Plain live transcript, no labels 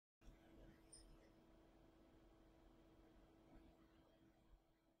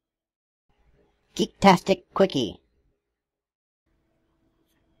Geektastic Quickie.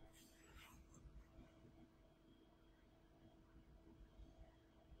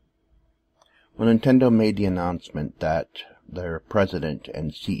 When Nintendo made the announcement that their president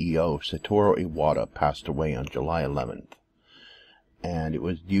and CEO, Satoru Iwata, passed away on July 11th, and it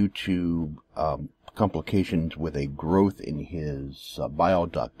was due to complications with a growth in his bile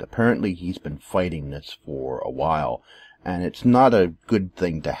duct. Apparently he's been fighting this for a while, and it's not a good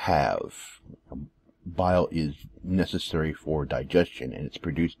thing to have. Bile is necessary for digestion, and it's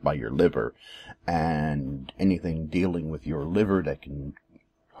produced by your liver, and anything dealing with your liver that can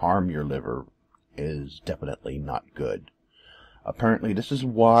harm your liver is definitely not good. Apparently this is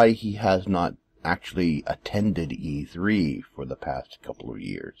why he has not actually attended E3 for the past couple of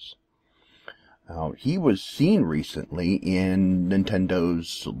years. He was seen recently in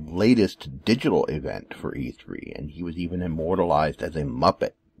Nintendo's latest digital event for E3, and he was even immortalized as a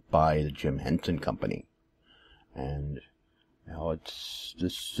Muppet by the Jim Henson Company. And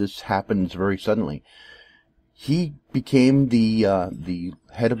this happens very suddenly. He became the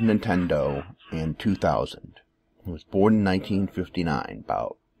head of Nintendo in 2000. He was born in 1959,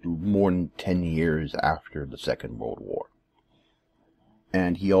 about more than 10 years after the Second World War.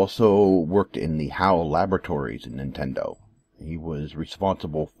 And he also worked in the Hal Laboratories in Nintendo. He was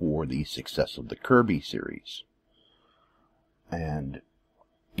responsible for the success of the Kirby series. And,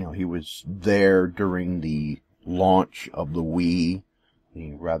 he was there during the launch of the Wii,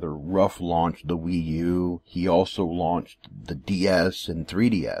 the rather rough launch of the Wii U. He also launched the DS and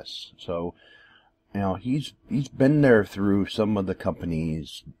 3DS. So, he's been there through some of the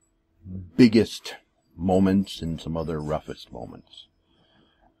company's biggest moments and some other roughest moments.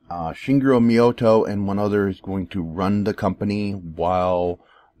 Shigeru Miyamoto and one other is going to run the company while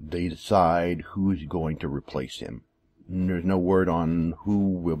they decide who's going to replace him. And there's no word on who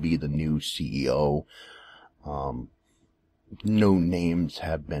will be the new CEO. No names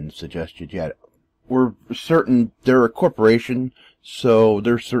have been suggested yet. We're certain they're a corporation, so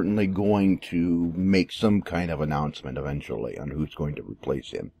they're certainly going to make some kind of announcement eventually on who's going to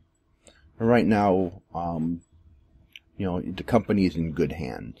replace him. And right now, the company is in good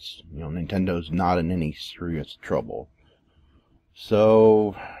hands. Nintendo's not in any serious trouble.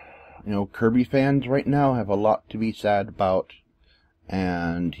 So, Kirby fans right now have a lot to be sad about.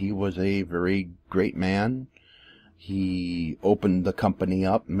 And he was a very great man. He opened the company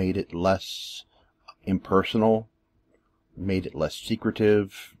up, made it less impersonal, made it less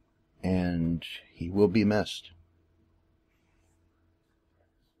secretive, and he will be missed.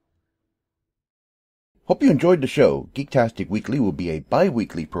 Hope you enjoyed the show. Geektastic Weekly will be a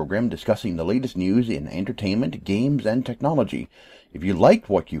bi-weekly program discussing the latest news in entertainment, games, and technology. If you liked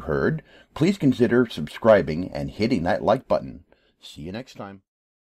what you heard, please consider subscribing and hitting that like button. See you next time.